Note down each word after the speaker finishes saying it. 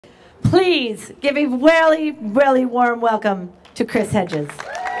Please give a really, really warm welcome to Chris Hedges.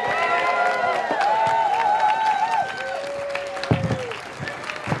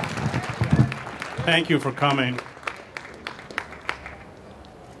 Thank you for coming.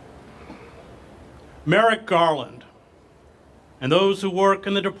 Merrick Garland and those who work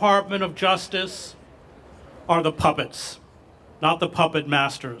in the Department of Justice are the puppets, not the puppet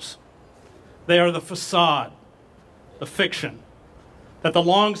masters. They are the facade, the fiction, that the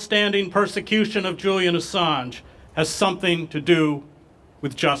long-standing persecution of Julian Assange has something to do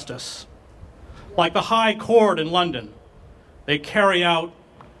with justice. Like the High Court in London, they carry out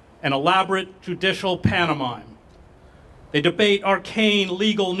an elaborate judicial pantomime. They debate arcane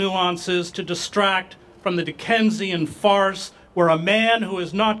legal nuances to distract from the Dickensian farce where a man who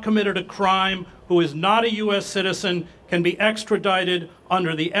has not committed a crime, who is not a U.S. citizen, can be extradited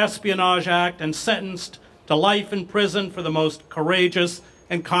under the Espionage Act and sentenced to life in prison for the most courageous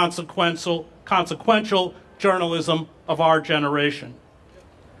and consequential journalism of our generation.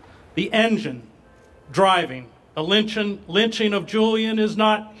 The engine driving the lynching of Julian is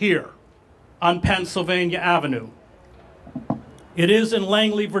not here on Pennsylvania Avenue. It is in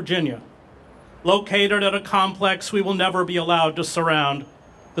Langley, Virginia, located at a complex we will never be allowed to surround,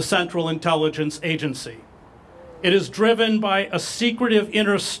 the Central Intelligence Agency. It is driven by a secretive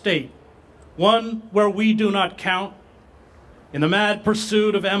interstate, one where we do not count, in the mad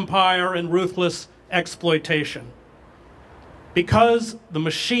pursuit of empire and ruthless exploitation. Because the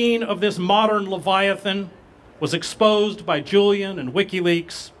machine of this modern Leviathan was exposed by Julian and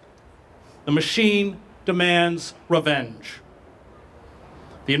WikiLeaks, the machine demands revenge.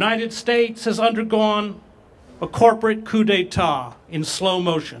 The United States has undergone a corporate coup d'etat in slow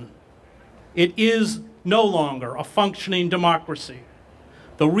motion. It is no longer a functioning democracy.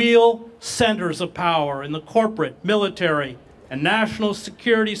 The real centers of power in the corporate, military, and national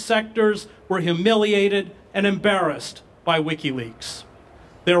security sectors were humiliated and embarrassed by WikiLeaks.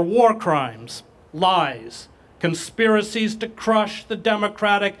 Their war crimes, lies, conspiracies to crush the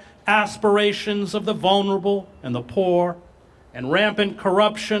democratic aspirations of the vulnerable and the poor, and rampant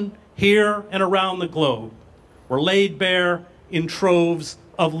corruption here and around the globe were laid bare in troves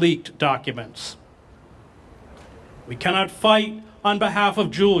of leaked documents. We cannot fight on behalf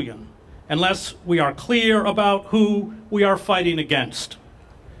of Julian unless we are clear about who we are fighting against.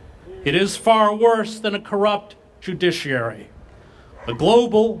 It is far worse than a corrupt judiciary. The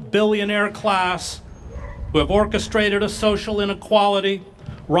global billionaire class who have orchestrated a social inequality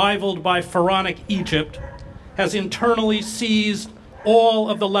rivaled by Pharaonic Egypt has internally seized all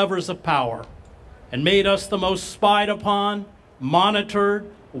of the levers of power and made us the most spied upon, monitored,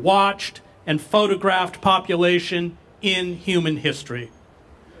 watched, and photographed population in human history.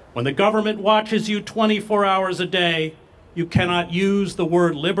 When the government watches you 24 hours a day, you cannot use the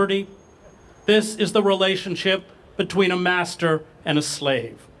word liberty. This is the relationship between a master and a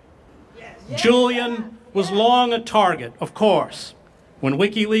slave. Julian was long a target, of course. When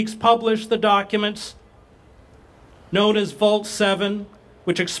WikiLeaks published the documents known as Vault 7,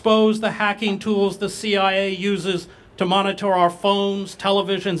 which exposed the hacking tools the CIA uses to monitor our phones,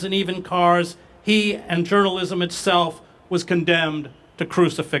 televisions, and even cars, he and journalism itself was condemned to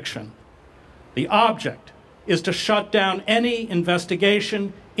crucifixion. The object is to shut down any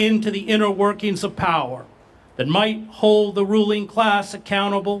investigation into the inner workings of power that might hold the ruling class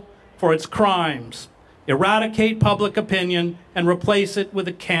accountable for its crimes, eradicate public opinion, and replace it with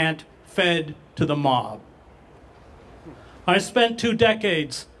a cant fed to the mob. I spent 2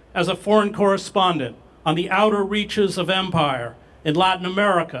 decades as a foreign correspondent on the outer reaches of empire in Latin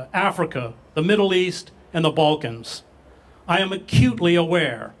America, Africa, the Middle East, and the Balkans. I am acutely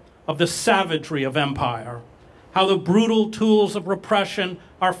aware of the savagery of empire, how the brutal tools of repression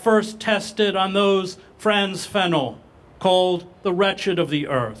are first tested on those Franz Fanon called the wretched of the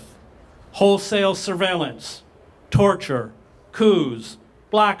earth. Wholesale surveillance, torture, coups,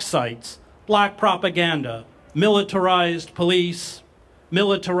 black sites, black propaganda, militarized police,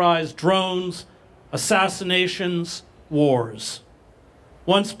 militarized drones, assassinations, wars.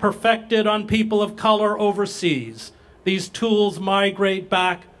 Once perfected on people of color overseas, these tools migrate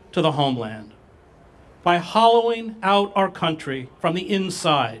back to the homeland. By hollowing out our country from the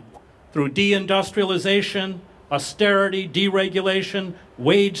inside through deindustrialization, austerity, deregulation,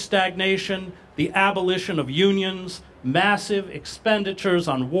 wage stagnation, the abolition of unions, massive expenditures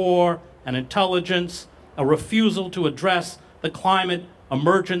on war and intelligence, a refusal to address the climate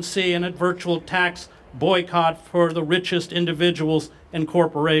emergency, and a virtual tax boycott for the richest individuals and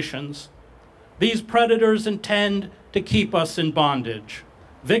corporations. These predators intend to keep us in bondage,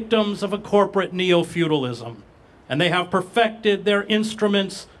 victims of a corporate neo-feudalism, and they have perfected their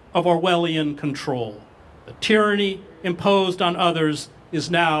instruments of Orwellian control. The tyranny imposed on others is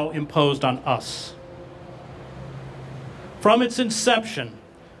now imposed on us. From its inception,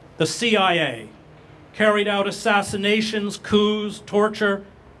 the CIA carried out assassinations, coups, torture,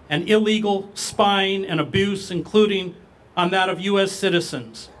 and illegal spying and abuse, including on that of U.S.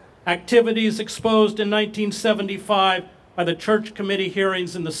 citizens, activities exposed in 1975 by the Church Committee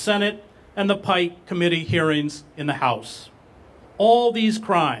hearings in the Senate and the Pike Committee hearings in the House. All these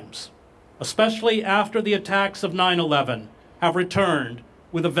crimes, especially after the attacks of 9/11, have returned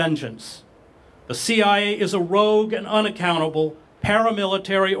with a vengeance. The CIA is a rogue and unaccountable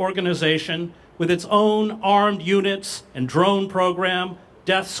paramilitary organization with its own armed units and drone program,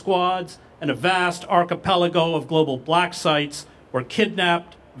 death squads, and a vast archipelago of global black sites where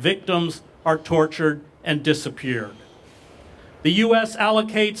kidnapped victims are tortured and disappeared. The U.S.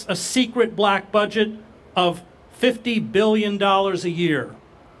 allocates a secret black budget of $50 billion a year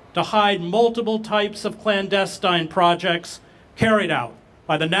to hide multiple types of clandestine projects carried out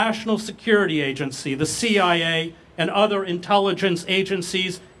by the National Security Agency, the CIA, and other intelligence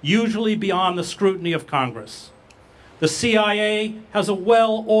agencies, usually beyond the scrutiny of Congress. The CIA has a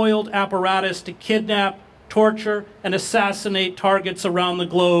well-oiled apparatus to kidnap, torture, and assassinate targets around the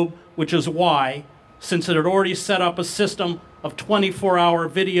globe, which is why, since it had already set up a system of 24-hour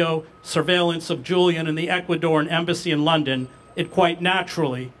video surveillance of Julian in the Ecuadorian embassy in London, it quite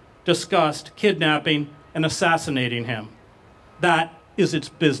naturally discussed kidnapping and assassinating him. That is its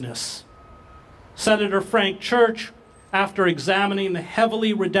business. Senator Frank Church, after examining the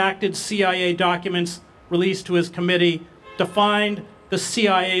heavily redacted CIA documents released to his committee, defined the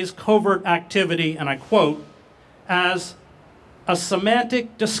CIA's covert activity, and I quote, as a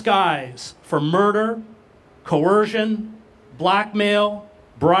semantic disguise for murder, coercion, blackmail,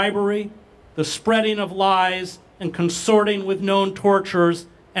 bribery, the spreading of lies, and consorting with known torturers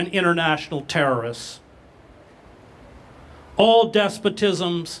and international terrorists. All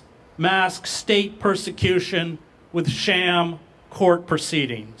despotisms mask state persecution with sham court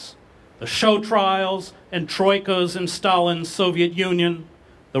proceedings. The show trials and troikas in Stalin's Soviet Union,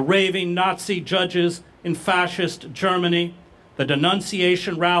 the raving Nazi judges in fascist Germany, the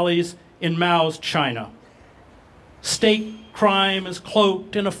denunciation rallies in Mao's China. State crime is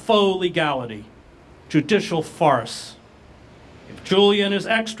cloaked in a faux legality, judicial farce. If Julian is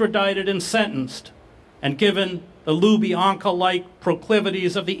extradited and sentenced, and given the Lubyanka-like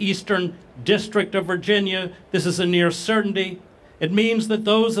proclivities of the Eastern District of Virginia, this is a near certainty. It means that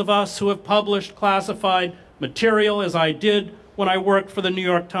those of us who have published classified material, as I did when I worked for the New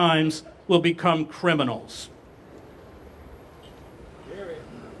York Times, will become criminals.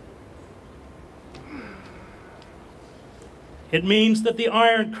 It means that the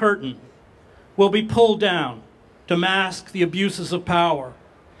Iron Curtain will be pulled down to mask the abuses of power.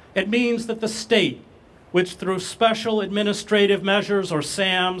 It means that the state, which through special administrative measures, or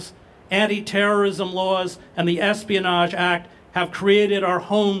SAMs, anti-terrorism laws, and the Espionage Act, have created our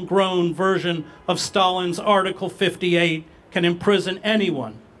homegrown version of Stalin's Article 58, can imprison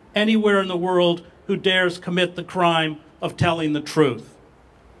anyone, anywhere in the world, who dares commit the crime of telling the truth.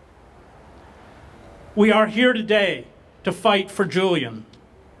 We are here today to fight for Julian,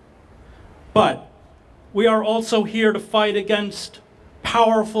 but we are also here to fight against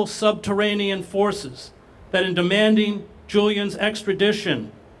powerful subterranean forces that, in demanding Julian's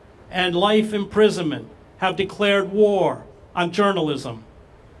extradition and life imprisonment, have declared war on journalism.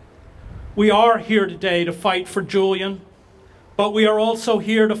 We are here today to fight for Julian, but we are also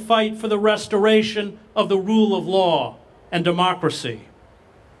here to fight for the restoration of the rule of law and democracy.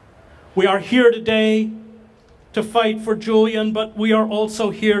 We are here today to fight for Julian, but we are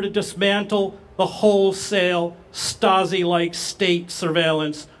also here to dismantle the wholesale Stasi-like state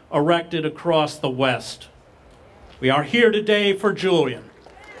surveillance erected across the West. We are here today for Julian.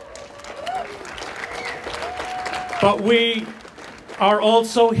 But we are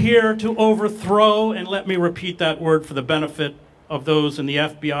also here to overthrow, and let me repeat that word for the benefit of those in the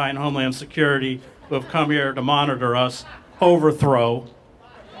FBI and Homeland Security who have come here to monitor us, overthrow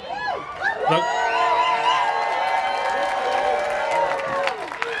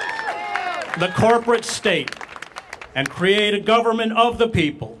the corporate state and create a government of the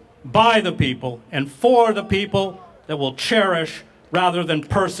people, by the people, and for the people that will cherish rather than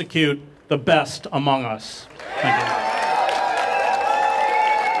persecute the best among us. Thank you.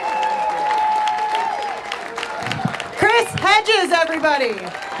 Chris Hedges, everybody.